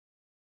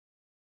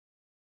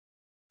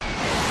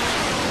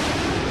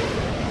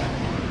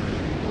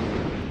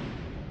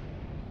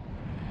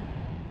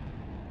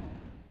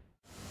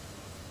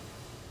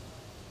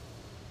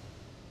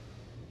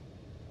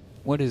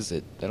What is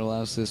it that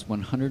allows this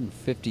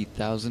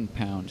 150,000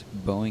 pound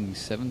Boeing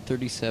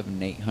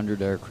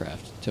 737-800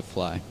 aircraft to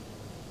fly?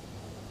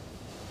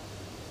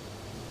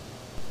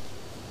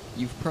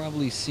 You've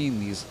probably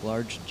seen these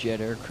large jet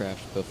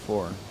aircraft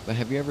before, but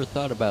have you ever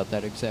thought about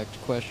that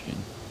exact question?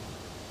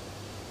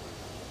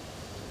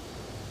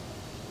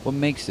 What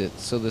makes it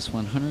so this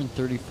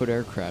 130-foot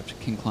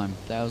aircraft can climb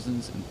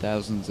thousands and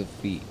thousands of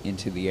feet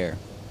into the air?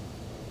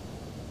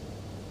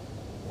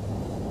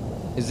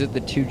 Is it the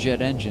two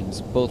jet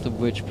engines, both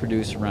of which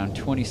produce around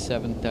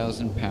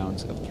 27,000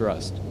 pounds of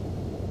thrust?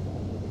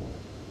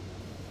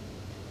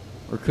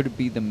 Or could it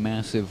be the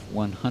massive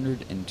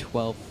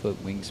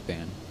 112-foot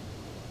wingspan?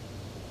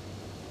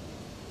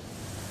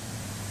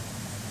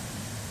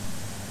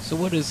 So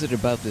what is it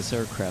about this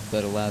aircraft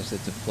that allows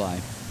it to fly?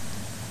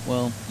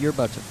 Well, you're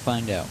about to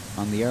find out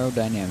on the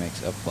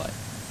aerodynamics of flight.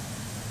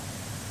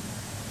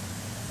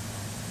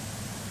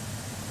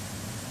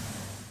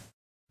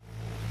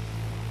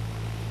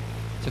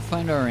 To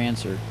find our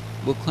answer,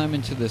 we'll climb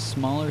into the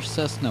smaller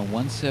Cessna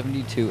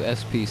 172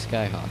 SP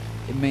Skyhawk.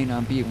 It may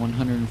not be a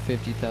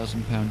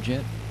 150,000 pound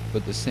jet,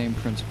 but the same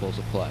principles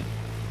apply.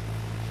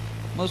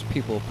 Most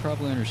people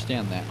probably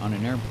understand that on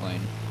an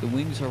airplane, the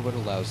wings are what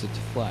allows it to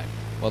fly,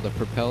 while the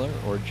propeller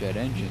or jet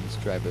engines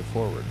drive it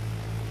forward.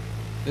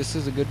 This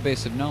is a good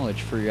base of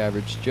knowledge for your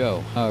average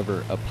Joe,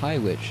 however, a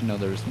pilot should know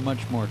there's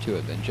much more to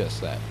it than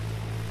just that.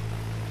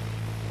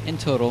 In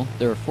total,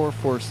 there are 4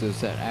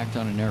 forces that act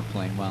on an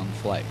airplane while in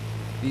flight.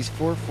 These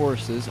 4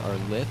 forces are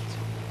lift,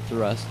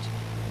 thrust,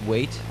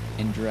 weight,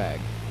 and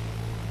drag.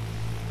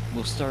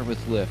 We'll start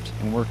with lift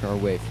and work our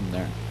way from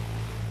there.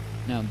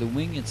 Now, the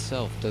wing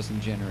itself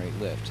doesn't generate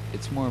lift,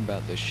 it's more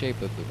about the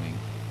shape of the wing.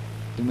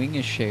 The wing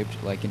is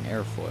shaped like an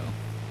airfoil.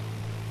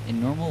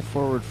 In normal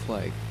forward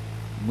flight,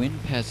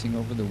 wind passing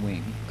over the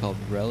wing, called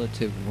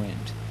relative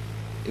wind,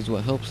 is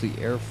what helps the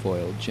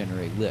airfoil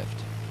generate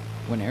lift.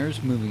 When air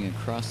is moving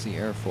across the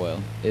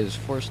airfoil, it is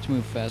forced to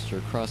move faster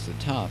across the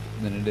top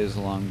than it is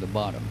along the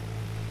bottom.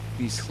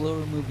 The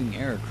slower moving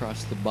air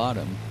across the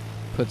bottom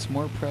puts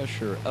more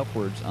pressure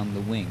upwards on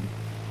the wing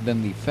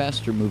than the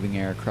faster moving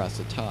air across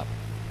the top.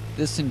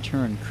 This in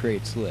turn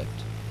creates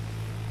lift.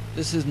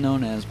 This is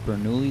known as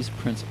Bernoulli's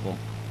principle.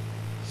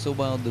 So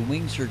while the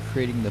wings are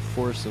creating the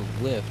force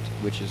of lift,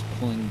 which is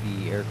pulling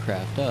the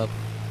aircraft up,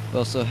 we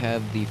also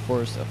have the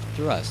force of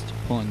thrust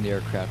pulling the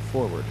aircraft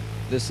forward.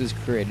 This is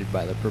created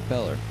by the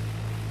propeller.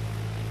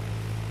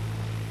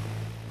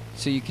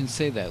 So you can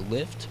say that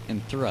lift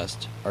and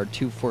thrust are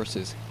 2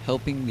 forces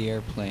helping the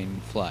airplane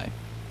fly.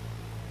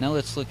 Now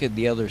let's look at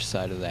the other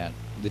side of that,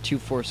 the 2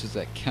 forces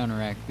that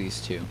counteract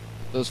these 2.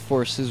 Those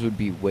forces would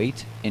be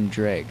weight and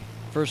drag.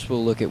 First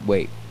we'll look at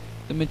weight.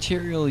 The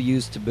material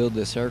used to build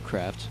this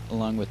aircraft,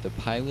 along with the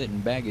pilot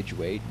and baggage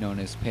weight, known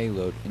as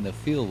payload, and the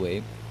fuel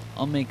weight,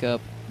 all make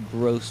up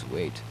gross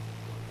weight.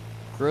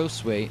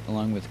 Gross weight,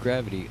 along with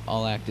gravity,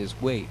 all act as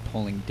weight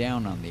pulling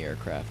down on the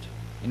aircraft.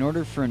 In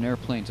order for an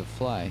airplane to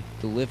fly,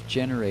 the lift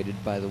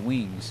generated by the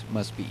wings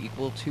must be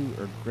equal to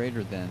or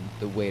greater than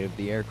the weight of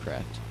the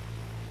aircraft.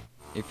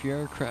 If your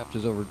aircraft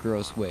is over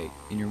gross weight,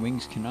 and your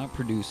wings cannot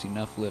produce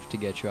enough lift to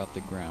get you off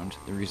the ground,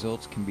 the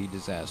results can be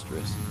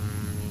disastrous.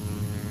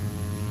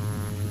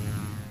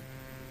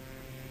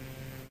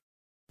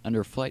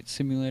 Under Flight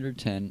Simulator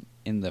 10,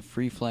 in the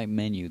Free Flight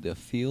menu, the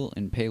Fuel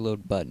and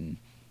Payload button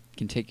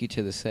can take you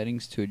to the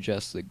settings to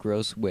adjust the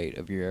gross weight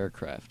of your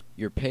aircraft.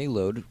 Your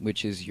payload,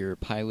 which is your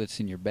pilots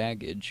and your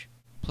baggage,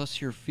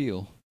 plus your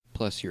fuel,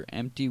 plus your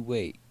empty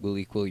weight will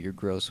equal your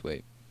gross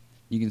weight.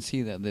 You can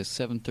see that this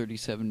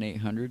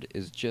 737-800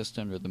 is just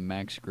under the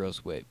max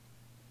gross weight.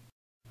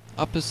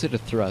 Opposite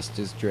of thrust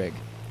is drag.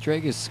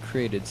 Drag is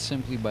created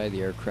simply by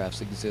the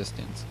aircraft's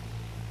existence.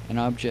 An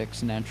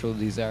object's natural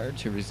desire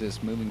to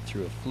resist moving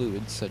through a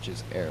fluid such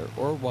as air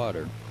or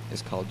water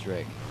is called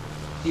drag.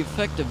 The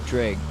effect of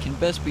drag can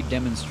best be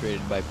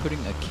demonstrated by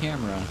putting a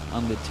camera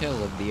on the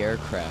tail of the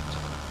aircraft.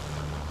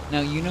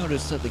 Now you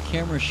notice that the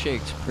camera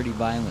shakes pretty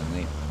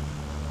violently.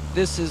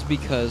 This is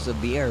because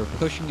of the air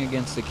pushing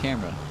against the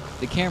camera.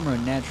 The camera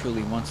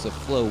naturally wants to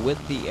flow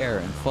with the air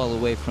and fall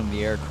away from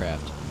the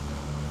aircraft.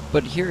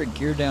 But here at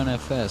Gear Down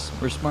FS,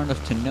 we're smart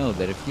enough to know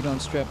that if you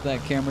don't strap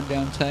that camera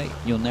down tight,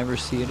 you'll never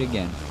see it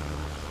again.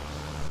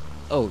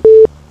 Oh.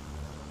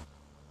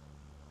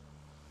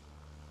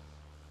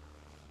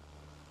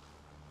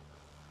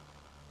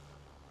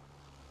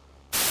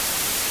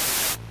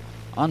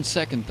 On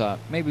second thought,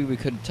 maybe we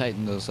could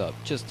tighten those up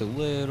just a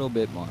little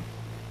bit more.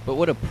 But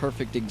what a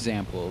perfect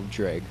example of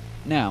drag.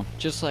 Now,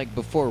 just like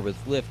before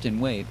with lift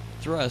and weight,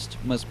 thrust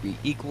must be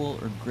equal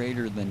or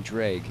greater than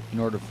drag in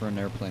order for an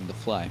airplane to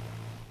fly.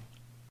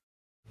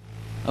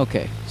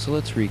 Okay, so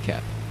let's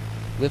recap.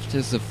 Lift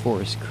is the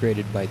force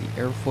created by the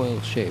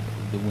airfoil shape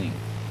of the wing.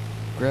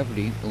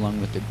 Gravity,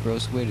 along with the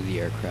gross weight of the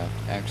aircraft,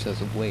 acts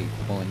as a weight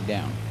pulling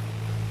down.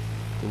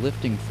 The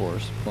lifting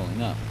force,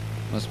 pulling up,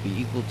 must be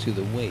equal to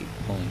the weight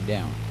pulling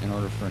down in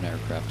order for an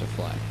aircraft to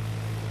fly.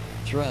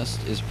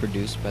 Thrust is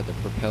produced by the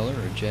propeller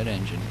or jet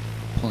engine,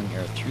 pulling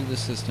air through the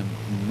system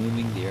and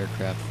moving the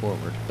aircraft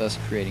forward, thus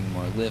creating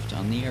more lift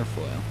on the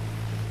airfoil.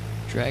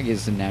 Drag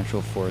is the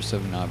natural force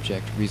of an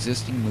object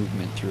resisting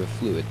movement through a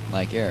fluid,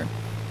 like air.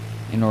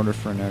 In order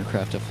for an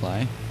aircraft to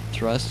fly,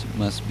 thrust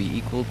must be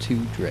equal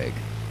to drag.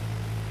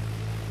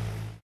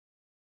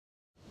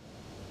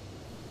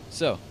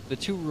 So, the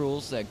two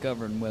rules that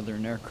govern whether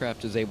an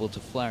aircraft is able to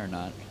fly or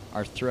not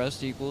are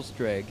thrust equals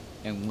drag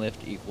and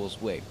lift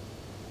equals weight.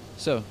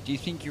 So, do you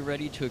think you're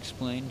ready to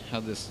explain how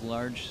this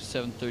large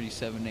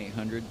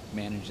 737-800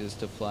 manages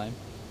to fly?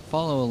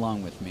 Follow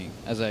along with me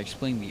as I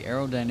explain the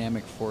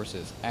aerodynamic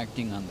forces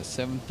acting on the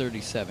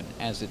 737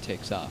 as it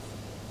takes off.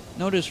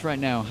 Notice right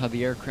now how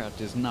the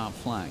aircraft is not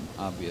flying,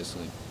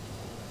 obviously.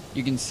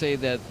 You can say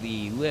that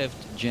the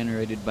lift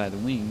generated by the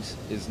wings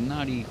is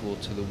not equal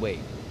to the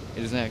weight.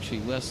 It is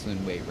actually less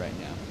than weight right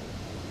now.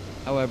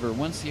 However,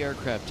 once the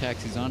aircraft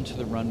taxis onto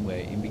the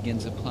runway and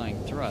begins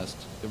applying thrust,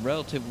 the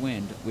relative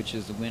wind, which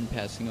is the wind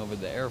passing over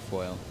the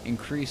airfoil,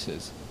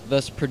 increases,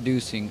 thus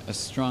producing a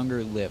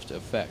stronger lift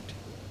effect.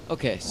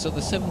 Okay, so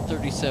the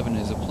 737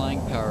 is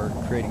applying power,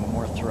 creating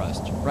more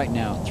thrust. Right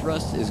now,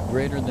 thrust is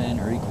greater than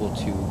or equal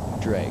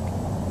to drag.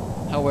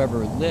 However,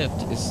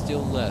 lift is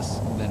still less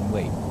than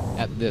weight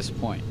at this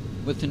point.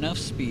 With enough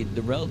speed,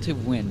 the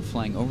relative wind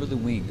flying over the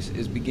wings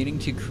is beginning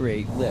to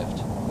create lift.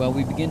 While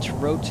we begin to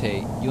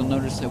rotate, you'll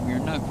notice that we are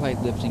not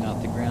quite lifting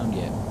off the ground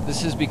yet.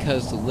 This is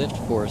because the lift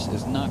force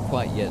is not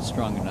quite yet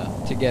strong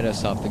enough to get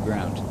us off the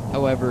ground.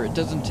 However, it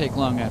doesn't take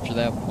long after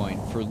that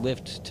point for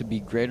lift to be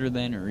greater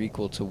than or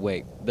equal to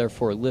weight,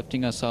 therefore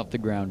lifting us off the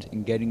ground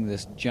and getting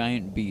this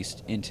giant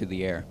beast into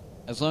the air.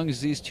 As long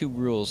as these two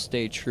rules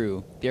stay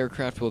true, the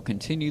aircraft will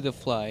continue to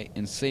fly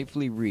and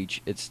safely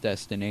reach its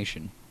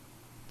destination.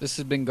 This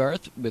has been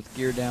Garth with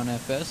Gear Down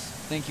FS.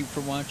 Thank you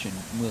for watching,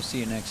 and we'll see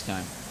you next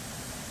time.